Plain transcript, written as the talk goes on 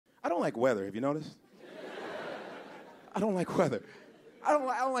don't like weather. Have you noticed? I don't like weather. I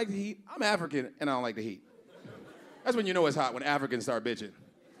don't like the heat. I'm African, and I don't like the heat. That's when you know it's hot, when Africans start bitching.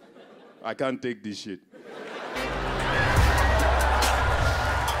 I can't take this shit.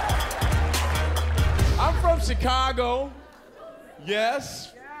 I'm from Chicago.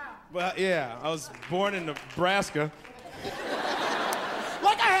 Yes. But yeah, I was born in Nebraska.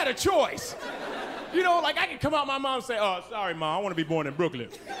 Like I had a choice. You know, like I could come out my mom and say, oh, sorry, Mom, I want to be born in Brooklyn.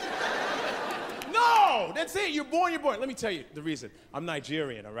 No, that's it. You're born. Let me tell you the reason. I'm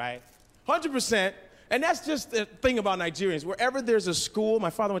Nigerian, all right? 100%. And that's just the thing about Nigerians. Wherever there's a school, my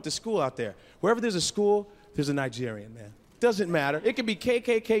father went to school out there. Wherever there's a school, there's a Nigerian, man. Doesn't matter. It could be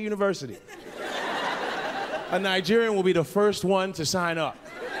KKK University. A Nigerian will be the first one to sign up.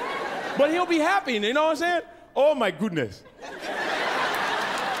 But he'll be happy, you know what I'm saying? Oh, my goodness.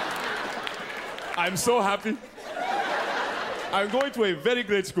 I'm so happy. I'm going to a very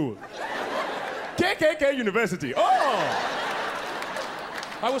great school. KKK University. Oh!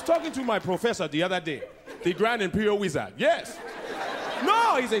 I was talking to my professor the other day, the Grand Imperial Wizard. Yes.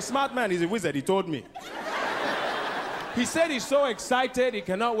 No, he's a smart man. He's a wizard, he told me. He said he's so excited, he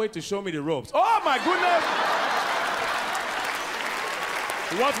cannot wait to show me the ropes. Oh, my goodness!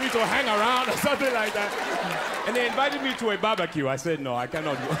 He wants me to hang around or something like that. And they invited me to a barbecue. I said, no, I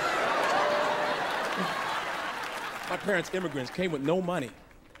cannot do it. My parents, immigrants, came with no money.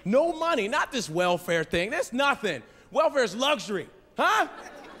 No money, not this welfare thing. That's nothing. Welfare is luxury. Huh?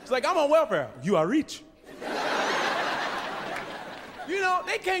 It's like, I'm on welfare. You are rich. You know,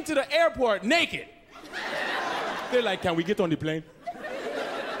 they came to the airport naked. They're like, can we get on the plane?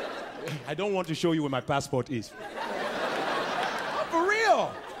 I don't want to show you where my passport is. Oh, for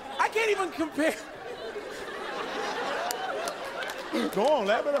real. I can't even compare. Go on,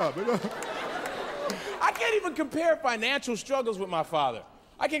 laugh it up. I can't even compare financial struggles with my father.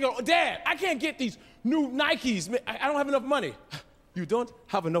 I can't go, Dad, I can't get these new Nikes. I don't have enough money. You don't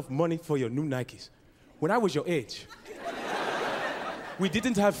have enough money for your new Nikes. When I was your age, we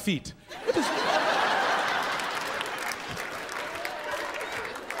didn't have feet.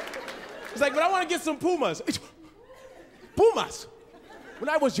 It's like, but I want to get some Pumas. Pumas. When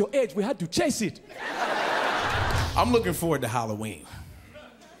I was your age, we had to chase it. I'm looking forward to Halloween.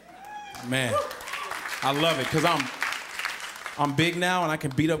 Man, I love it, because I'm big now and I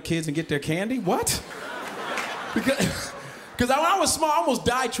can beat up kids and get their candy? What? Because when I was small, I almost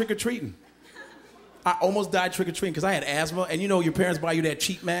died trick-or-treating. I almost died trick-or-treating because I had asthma. And you know your parents buy you that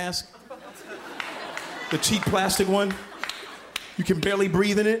cheap mask? The cheap plastic one? You can barely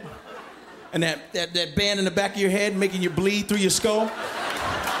breathe in it. And that band in the back of your head making you bleed through your skull.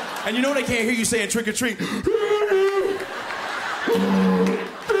 And you know they can't hear you saying trick-or-treat.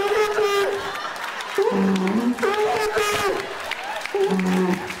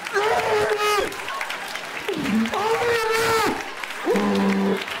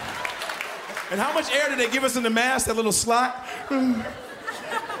 And how much air did they give us in the mask, that little slot? And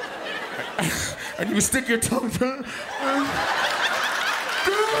you would stick your tongue through.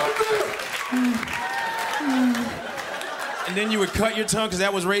 And then you would cut your tongue because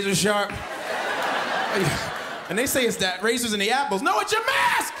that was razor sharp. And they say it's that razors in the apples. No, it's your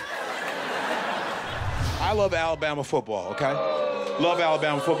mask! I love Alabama football, okay? Love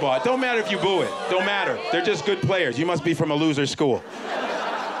Alabama football. It don't matter if you boo it. Don't matter. They're just good players. You must be from a loser school.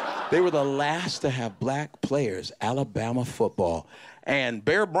 They were the last to have black players, Alabama football. And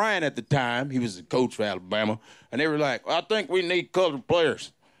Bear Bryant at the time, he was the coach for Alabama, and they were like, I think we need colored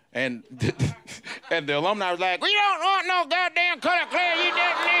players. And and the alumni was like, we don't want no goddamn colored players. You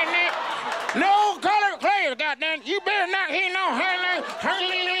didn't need no colored players, goddamn. You better not hear no.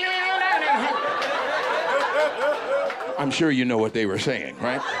 I'm sure you know what they were saying,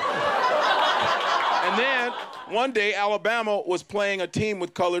 right? And then one day, Alabama was playing a team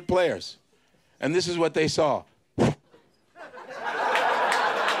with colored players. And this is what they saw.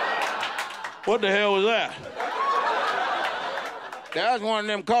 What the hell was that? That was one of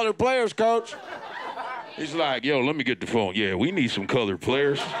them colored players, coach. He's like, yo, let me get the phone. Yeah, we need some colored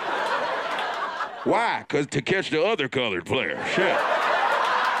players. Why? Because to catch the other colored player. Shit.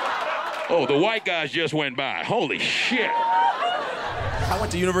 Oh, the white guys just went by. Holy shit. I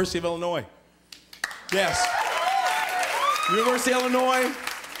went to University of Illinois. Yes. University of Illinois,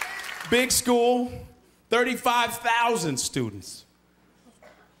 big school, 35,000 students.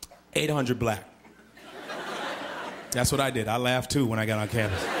 800 black. That's what I did. I laughed too when I got on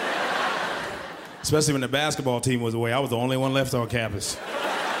campus. Especially when the basketball team was away. I was the only one left on campus.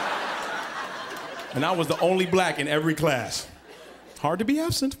 And I was the only black in every class. Hard to be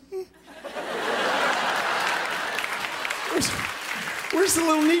absent. Where's the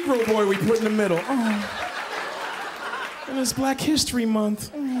little Negro boy we put in the middle? Oh. And it's Black History Month.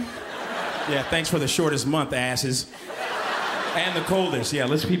 Oh. Yeah, thanks for the shortest month, asses. And the coldest. Yeah,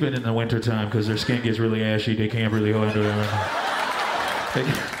 let's keep it in the wintertime because their skin gets really ashy. They can't really hold it.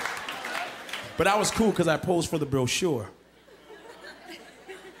 But I was cool because I posed for the brochure.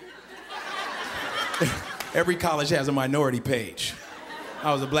 Every college has a minority page.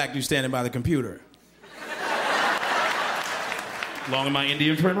 I was a black dude standing by the computer. Along with my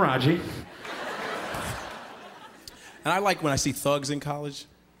Indian friend Raji. And I like when I see thugs in college.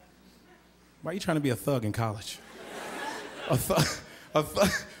 Why are you trying to be a thug in college? A thug?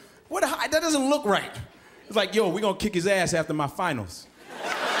 What? That doesn't look right. It's like, yo, we're gonna kick his ass after my finals.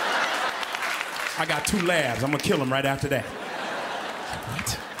 I got 2 labs. I'm gonna kill him right after that.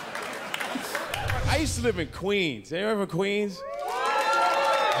 What? I used to live in Queens. Anyone ever Queens?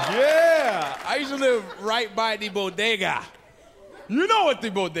 Yeah. I used to live right by the bodega. You know what the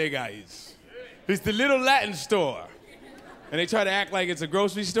bodega is. It's the little Latin store. And they try to act like it's a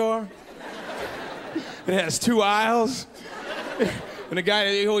grocery store. It has 2 aisles. And the guy,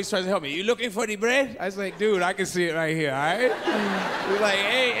 he always tries to help me. You looking for the bread? I was like, dude, I can see it right here, all right? He's like,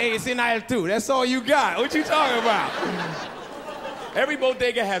 hey, it's in aisle 2. That's all you got. What you talking about? Every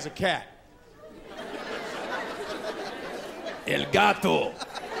bodega has a cat. El gato.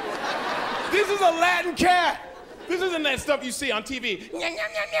 This is a Latin cat. This isn't that stuff you see on TV.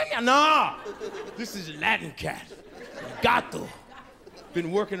 No. This is a Latin cat. El gato.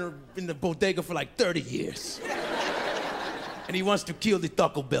 Been working in the bodega for like 30 years. And he wants to kill the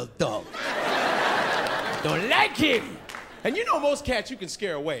Taco Bell dog. Don't like him. And you know most cats you can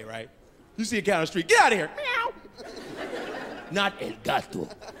scare away, right? You see a cat on the street, get out of here. Meow. Not El Gato.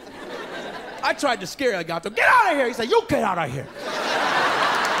 I tried to scare El Gato. Get out of here. He said, you get out of here.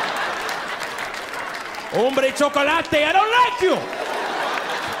 Hombre chocolate, I don't like you.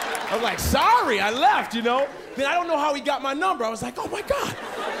 I was like, sorry, I left, you know? Then I don't know how he got my number. I was like, oh my God.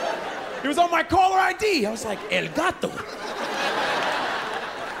 It was on my caller ID. I was like, El Gato.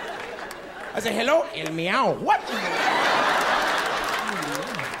 I said, hello, El Meow. What?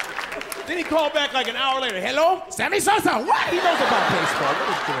 Then he called back like an hour later. Hello, Sammy Sosa. What? He knows about baseball. What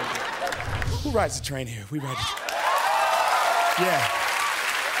is doing? Who rides the train here? We ride the train.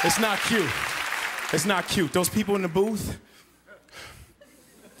 Yeah. It's not cute. It's not cute. Those people in the booth,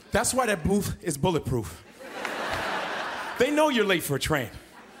 that's why that booth is bulletproof. They know you're late for a train.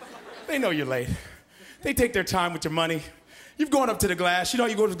 They know you're late. They take their time with your money. You've gone up to the glass. You know,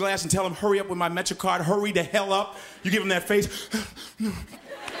 you go to the glass and tell them, hurry up with my MetroCard, hurry the hell up. You give them that face.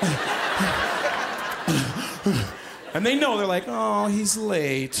 And they know, they're like, oh, he's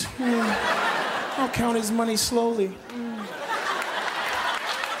late. I'll count his money slowly.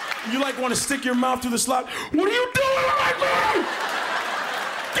 You like want to stick your mouth through the slot. What are you doing with my money?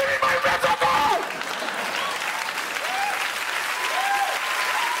 Give me my MetroCard!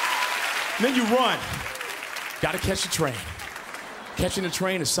 And then you run. Gotta catch the train. Catching the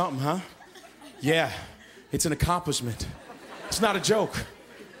train is something, huh? Yeah, it's an accomplishment. It's not a joke.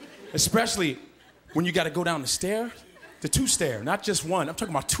 Especially when you gotta go down the stair, the 2-stair, not just one. I'm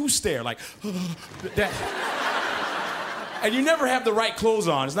talking about 2-stair, like, that. And you never have the right clothes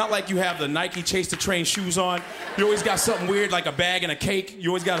on. It's not like you have the Nike Chase the Train shoes on. You always got something weird like a bag and a cake. You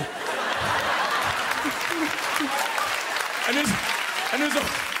always got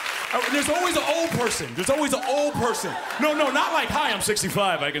there's always an old person. There's always an old person. No, not like, hi, I'm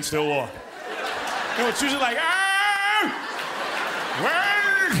 65, I can still walk. You know, it's usually like,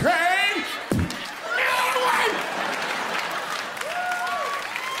 where's the train?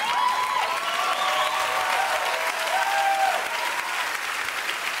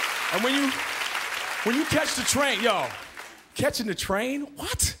 And when you catch the train, yo, catching the train,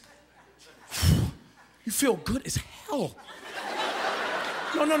 what? You feel good as hell.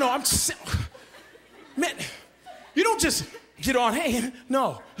 No, I'm man, you don't just get on, hey,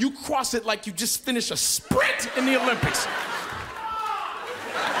 no, you cross it like you just finished a sprint in the Olympics.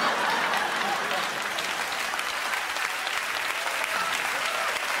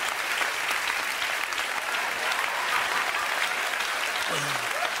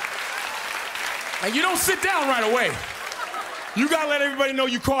 And you don't sit down right away. You gotta let everybody know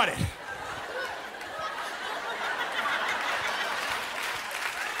you caught it.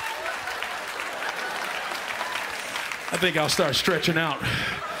 I think I'll start stretching out.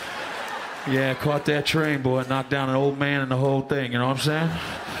 Yeah, caught that train, boy. Knocked down an old man and the whole thing, you know what I'm saying?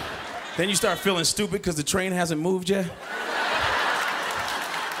 Then you start feeling stupid because the train hasn't moved yet.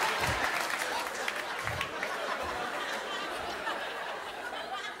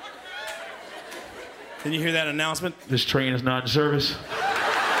 Did you hear that announcement? This train is not in service.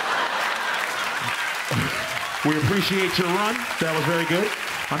 We appreciate your run. That was very good.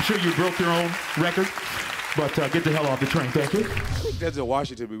 I'm sure you broke your own record, but get the hell off the train. Thank you. I think Denzel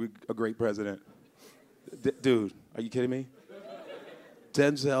Washington would be a great president. Dude, are you kidding me?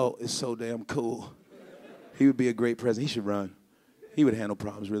 Denzel is so damn cool. He would be a great president. He should run. He would handle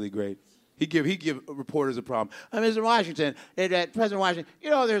problems really great. He'd give reporters a problem. Mr. Washington, President Washington,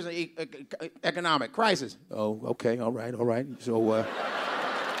 you know there's an economic crisis. Oh, okay, all right. So,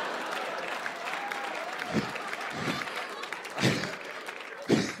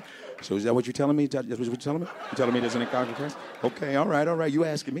 so is that what you're telling me? That's what you're telling me? You're telling me there's an economic crisis? Okay, all right. You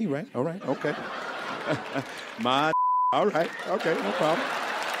asking me, right? All right, okay. All right, okay, no problem.